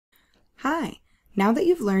Hi! Now that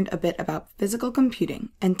you've learned a bit about physical computing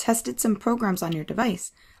and tested some programs on your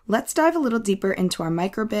device, let's dive a little deeper into our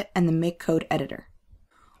microbit and the Make Code editor.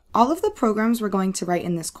 All of the programs we're going to write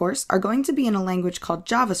in this course are going to be in a language called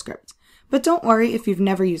JavaScript, but don't worry if you've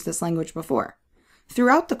never used this language before.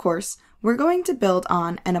 Throughout the course, we're going to build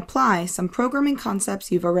on and apply some programming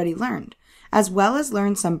concepts you've already learned, as well as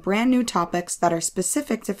learn some brand new topics that are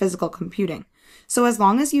specific to physical computing. So as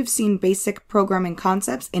long as you've seen basic programming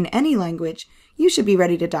concepts in any language, you should be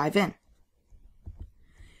ready to dive in.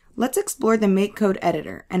 Let's explore the Make Code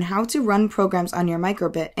editor and how to run programs on your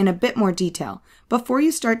microbit in a bit more detail before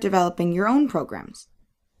you start developing your own programs.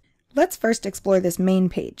 Let's first explore this main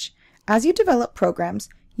page. As you develop programs,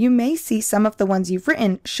 you may see some of the ones you've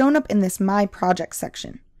written shown up in this My Project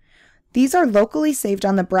section. These are locally saved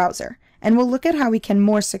on the browser, and we'll look at how we can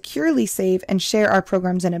more securely save and share our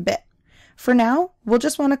programs in a bit. For now, we'll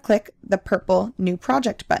just want to click the purple New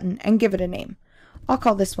Project button and give it a name. I'll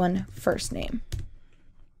call this one First Name.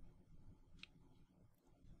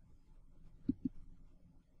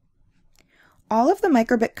 All of the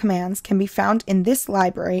microbit commands can be found in this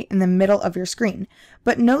library in the middle of your screen,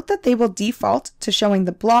 but note that they will default to showing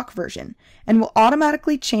the block version and will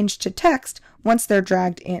automatically change to text once they're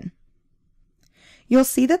dragged in. You'll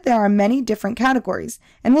see that there are many different categories,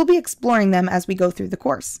 and we'll be exploring them as we go through the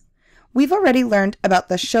course. We've already learned about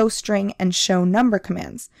the show string and show number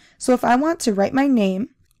commands, so if I want to write my name,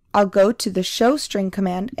 I'll go to the show string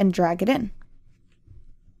command and drag it in.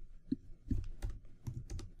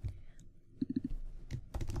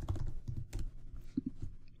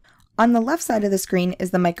 On the left side of the screen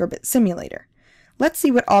is the microbit simulator. Let's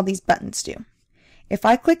see what all these buttons do. If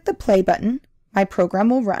I click the play button, my program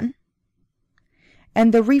will run,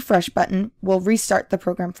 and the refresh button will restart the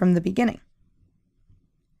program from the beginning.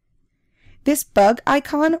 This bug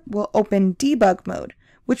icon will open debug mode,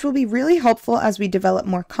 which will be really helpful as we develop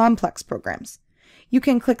more complex programs. You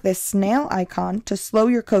can click this snail icon to slow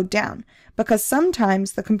your code down, because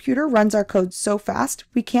sometimes the computer runs our code so fast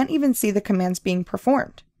we can't even see the commands being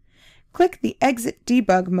performed. Click the exit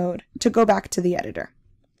debug mode to go back to the editor.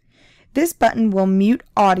 This button will mute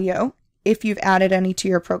audio if you've added any to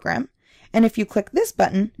your program, and if you click this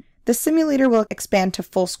button, the simulator will expand to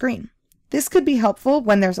full screen. This could be helpful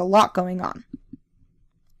when there's a lot going on.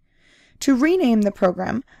 To rename the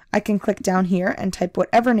program, I can click down here and type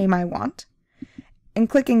whatever name I want, and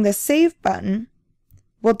clicking the Save button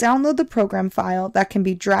will download the program file that can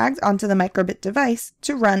be dragged onto the microbit device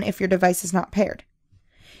to run if your device is not paired.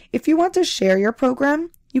 If you want to share your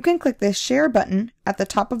program, you can click this Share button at the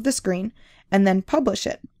top of the screen and then publish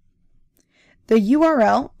it. The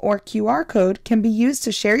URL or QR code can be used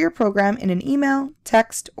to share your program in an email,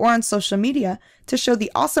 text, or on social media to show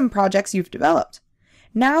the awesome projects you've developed.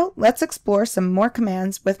 Now let's explore some more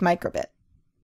commands with microbit.